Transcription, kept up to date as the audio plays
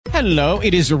Hello,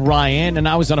 it is Ryan, and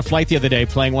I was on a flight the other day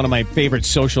playing one of my favorite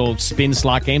social spin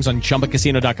slot games on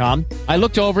ChumbaCasino.com. I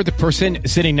looked over at the person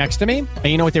sitting next to me, and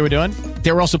you know what they were doing?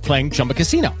 They were also playing Chumba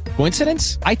Casino.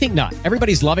 Coincidence? I think not.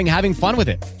 Everybody's loving having fun with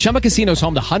it. Chumba Casino is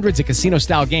home to hundreds of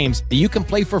casino-style games that you can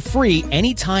play for free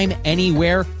anytime,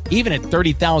 anywhere, even at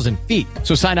 30,000 feet.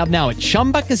 So sign up now at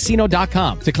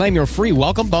ChumbaCasino.com to claim your free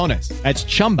welcome bonus. That's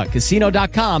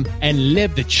ChumbaCasino.com and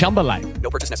live the Chumba life.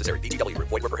 No purchase necessary. VGW.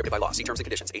 Void where prohibited by law. See terms and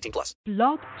conditions. 18 plus.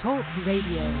 Blog Talk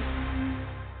Radio.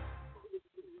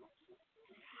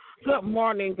 Good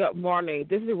morning. Good morning.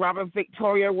 This is Robert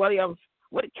Victoria Williams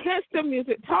with Kingston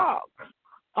Music Talk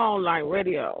online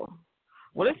radio.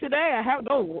 Well, it's today. I have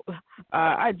no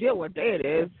idea what day it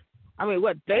is. I mean,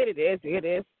 what date it is. It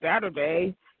is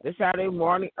Saturday. It's Saturday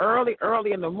morning, early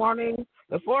in the morning,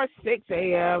 before 6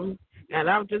 a.m., and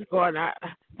I'm just going out,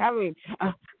 having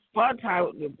fun time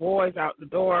with the boys out the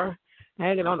door,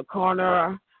 hanging on the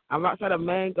corner. I'm outside of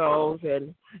Mangoes,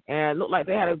 and looked like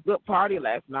they had a good party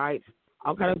last night.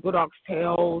 All kind of good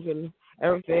oxtails and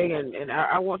everything, and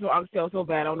I want some oxtails so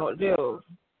bad I don't know what to do.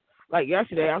 Like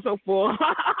yesterday, I'm so full.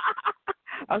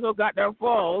 I'm so goddamn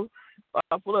full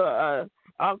of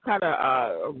all kind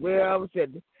of ribs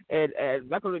and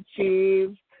macaroni and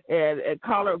cheese and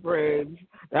collard greens.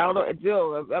 I don't know what to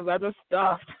do. I'm just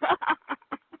stuffed.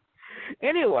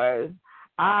 Anyway,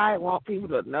 I want people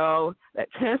to know that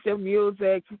Kingston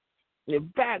Music is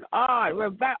back on. We're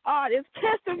back on. It's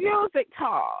Kingston Music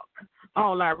Talk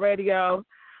online radio.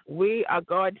 We are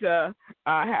going to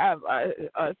have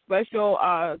a special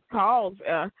calls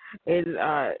in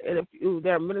a few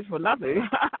minutes for nothing.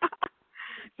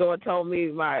 So it told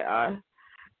me my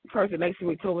person next to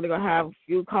me told me they're going to have a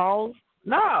few calls.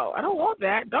 No, I don't want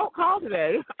that. Don't call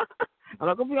today. I'm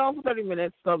not going to be on for 30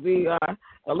 minutes. It's going to be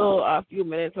a few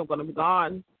minutes. I'm going to be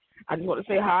gone. I just want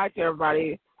to say hi to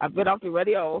everybody. I've been off the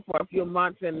radio for a few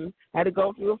months and had to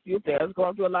go through a few things,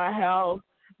 going through a lot of hell.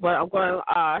 But I'm going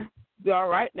to be all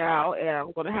right now, and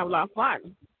I'm going to have a lot of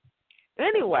fun.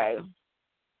 Anyway,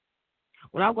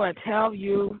 what I'm going to tell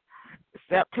you,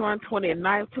 September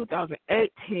 29th,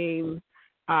 2018,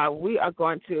 we are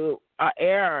going to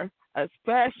air a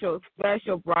special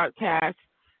broadcast,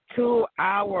 2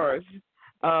 hours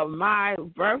of my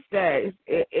birthday.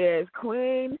 It is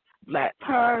Queen Black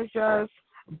Persia's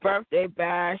birthday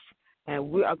bash, and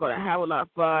we are going to have a lot of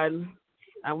fun,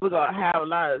 and we're going to have a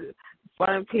lot of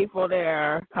fun people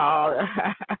there called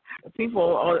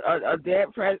people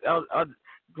on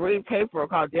green paper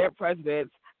called Dead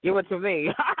Presidents. Give it to me.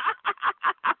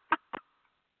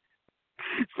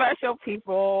 Special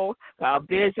people called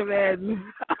Benjamin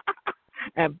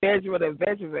and Benjamin and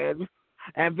Benjamin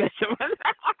and Benjamin.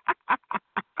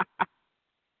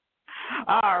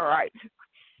 All right.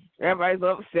 Everybody's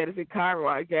upset. It's in Cairo,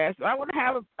 I guess. I want to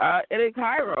have it in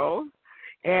Cairo.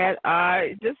 And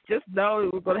just know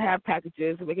we're going to have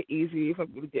packages to make it easy for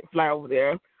people to fly over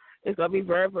there. It's going to be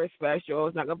very, very special.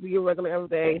 It's not going to be a regular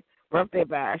everyday birthday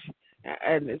bash,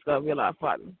 and it's going to be a lot of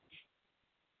fun.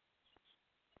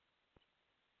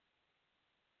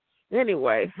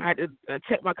 Anyway, I had to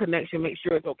check my connection, make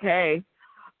sure it's okay.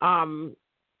 I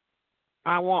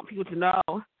want people to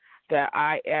know that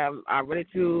I am ready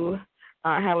to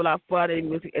have a lot of fun in the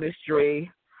music industry.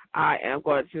 I am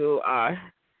going to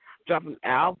drop an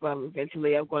album.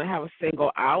 Eventually, I'm going to have a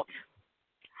single out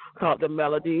called The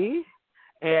Melody,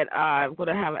 and I'm going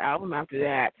to have an album after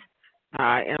that.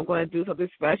 And I'm going to do something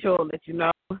special and let you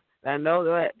know that I know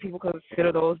that people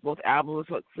consider those both albums,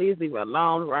 but please leave it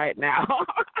alone right now.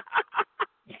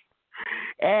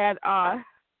 And I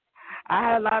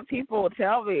had a lot of people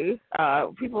tell me,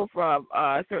 people from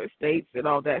certain states and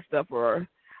all that stuff were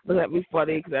looking at me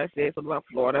funny because I said something about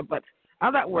Florida, but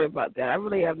I'm not worried about that. I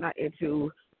really am not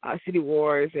into city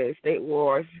wars and state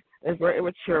wars. It's very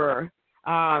immature.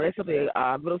 It's something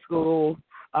middle school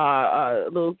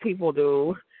little people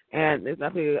do, and it's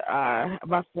nothing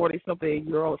my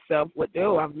 40-something-year-old self would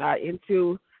do. I'm not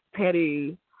into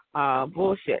petty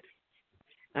bullshit,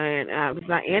 and I'm just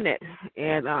not in it.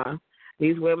 And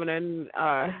these women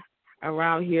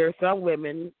around here, some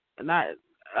women, they're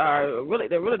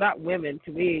really not women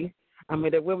to me. I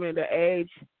mean, they're women in their age,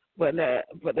 but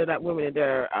they're not women in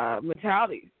their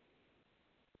mentality.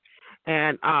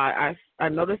 And I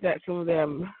noticed that some of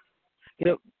them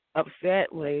get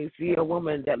upset when they see a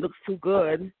woman that looks too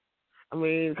good. I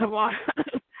mean, come on.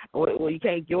 Well, you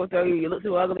can't get with her. You look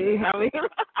too ugly. I mean,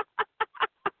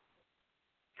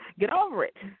 get over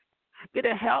it. Get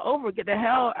the hell over it. Get the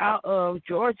hell out of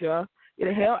Georgia. Get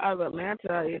the hell out of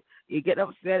Atlanta. You get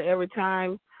upset every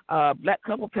time a black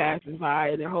couple passes by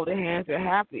and they hold their hands. They're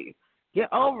happy.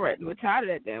 Get over it. We're tired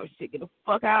of that damn shit. Get the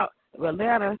fuck out of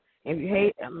Atlanta if you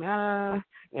hate Atlanta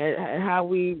and how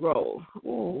we roll.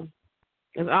 Ooh.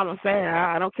 That's all I'm saying.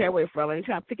 I don't care where you're from. I ain't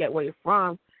trying to pick out where you're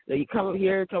from. So you come up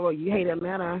here talking about you hate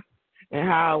Atlanta and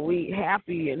how we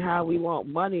happy and how we want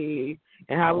money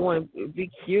and how we want to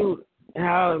be cute and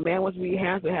how a man wants to be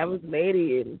handsome, have his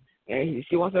lady, and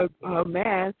she wants her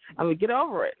man. I mean, get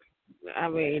over it. I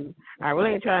mean, I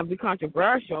really ain't trying to be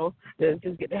controversial. Just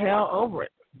get the hell over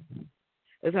it.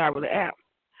 That's how I really am.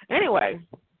 Anyway,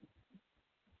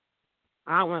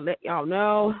 I want to let y'all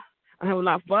know I have a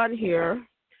lot of fun here.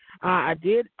 I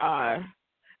did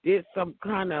some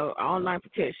kind of online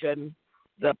petition.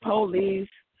 The police,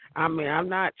 I mean, I'm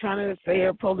not trying to say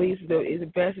the police is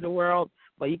the best in the world,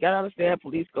 but you got to understand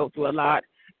police go through a lot,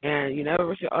 and you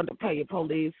never should underpay your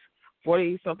police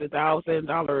 $40-something thousand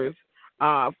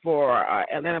for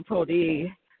Atlanta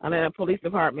Police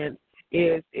Department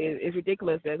is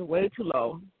ridiculous. That's way too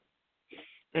low.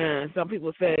 And some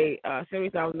people say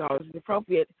 $70,000 is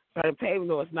appropriate. Starting paying,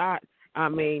 no, it's not. I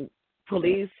mean,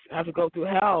 police have to go through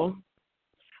hell,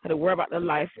 have to worry about their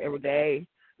life every day.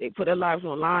 They put their lives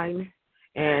online,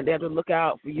 and they have to look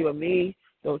out for you and me.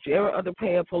 Don't you ever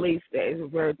underpay a police. That is a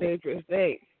very dangerous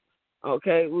thing.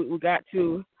 Okay, we got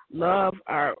to love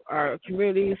our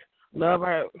communities, love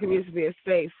our communities being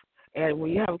safe. And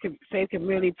when you have a safe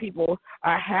community, people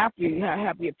are happy. You have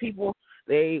happier people.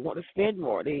 They want to spend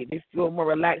more. They feel more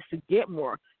relaxed to get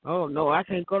more. Oh, no, I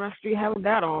can't go down the street having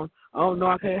that on. Oh, no,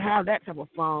 I can't have that type of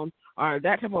phone or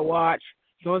that type of watch.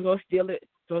 Someone's going to steal it.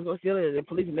 Someone's going to steal it, and the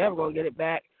police are never going to get it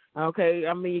back. Okay,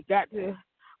 I mean, you got to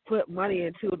put money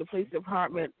into the police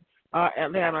department,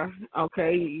 Atlanta.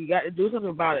 Okay, you got to do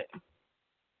something about it.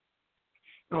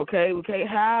 Okay, we can't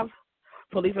have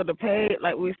police underpaid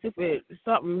like we're stupid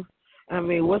something. I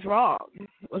mean, what's wrong?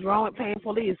 What's wrong with paying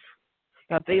police?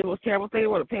 I think it was a terrible thing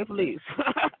to pay police.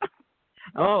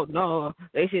 Oh, no,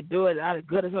 they should do it out of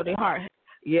goodness of their heart.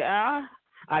 Yeah,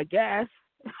 I guess.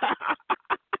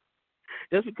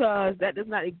 Just because that does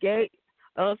not negate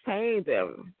us paying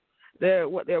them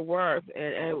what they're worth.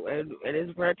 And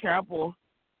it's very terrible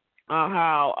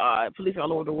how police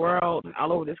all over the world,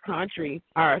 all over this country,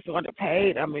 are so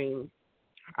underpaid. I mean,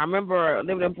 I remember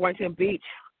living in Boynton Beach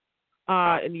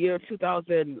in the year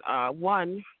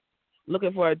 2001,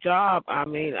 looking for a job. I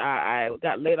mean, I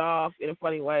got laid off in a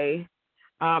funny way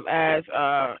as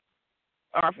a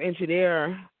RF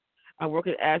engineer. I'm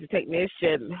working as a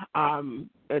technician,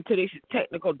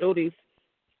 technical duties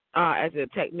as a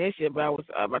technician, but I was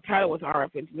my title was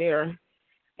RF engineer,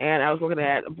 and I was working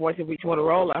at Boynton Beach,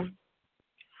 Motorola.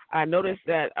 I noticed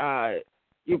that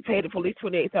you pay the police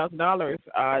 $28,000.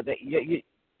 That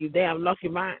you damn lost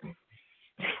your mind.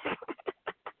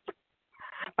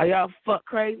 Are y'all fuck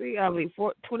crazy? I mean,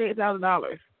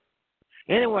 $28,000.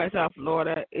 Anywhere in South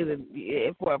Florida,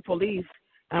 for police,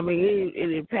 I mean, in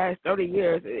the past 30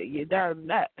 years, you're down to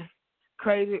that.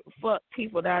 Crazy fuck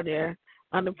people down there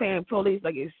underpaying police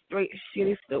like it's straight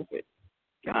shitty stupid.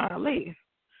 Golly.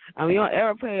 I mean, you don't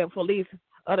ever pay a police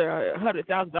under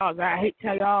 $100,000. I hate to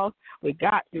tell y'all, we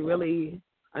got to really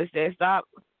understand, stop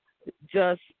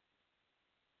just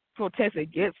protesting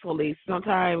against police.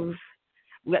 Sometimes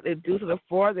we have to do something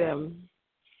for them.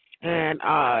 And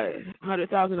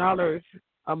 $100,000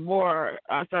 or more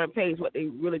starting pay is what they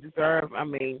really deserve. I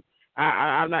mean,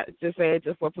 I'm not just saying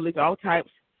just for police, all types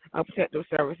of protective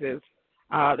services.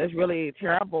 That's really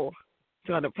terrible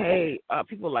to underpay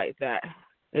people like that.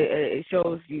 It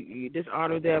shows you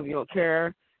dishonor them. You don't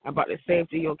care about their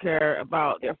safety. You don't care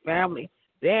about their family.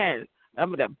 Then, I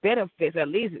mean, the benefits, at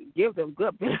least give them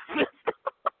good benefits.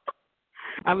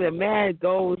 I mean, a man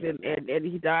goes and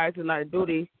he dies in line of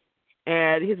duty,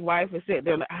 and his wife is sitting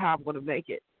there like, how am I going to make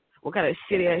it? What kind of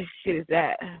shitty-ass shit is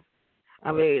that?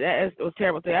 I mean, that is the most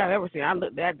terrible thing I've ever seen. I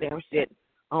looked at that damn shit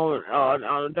on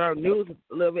the darn news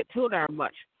a little bit too darn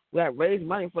much. We got to raise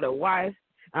money for the wife.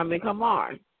 I mean, come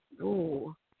on.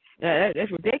 Ooh,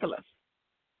 that's ridiculous.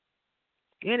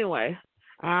 Anyway,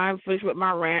 I'm finished with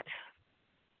my rant.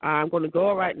 I'm going to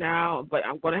go right now, but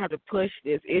I'm going to have to push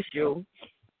this issue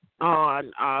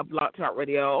on Blog Talk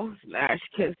Radio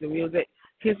 / Kids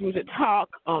Music Talk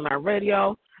on our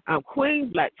radio. I'm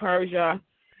Queen Black Persia,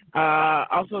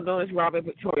 also known as Robin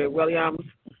Victoria Williams.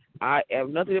 I have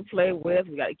nothing to play with.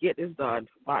 We got to get this done.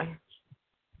 Bye.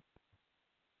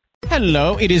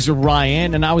 Hello, it is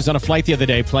Ryan, and I was on a flight the other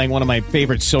day playing one of my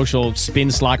favorite social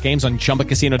spin slot games on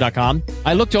ChumbaCasino.com.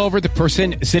 I looked over at the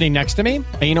person sitting next to me,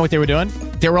 and you know what they were doing?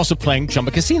 They were also playing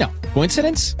Chumba Casino.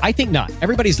 Coincidence? I think not.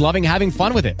 Everybody's loving having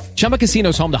fun with it. Chumba Casino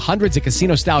is home to hundreds of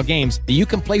casino-style games that you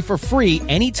can play for free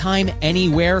anytime,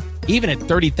 anywhere, even at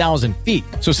 30,000 feet.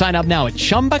 So sign up now at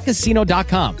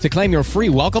ChumbaCasino.com to claim your free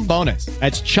welcome bonus.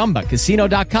 That's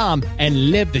ChumbaCasino.com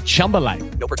and live the Chumba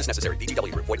life. No purchase necessary.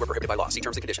 VGW Group. Void where prohibited by law. See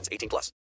terms and conditions. 18+.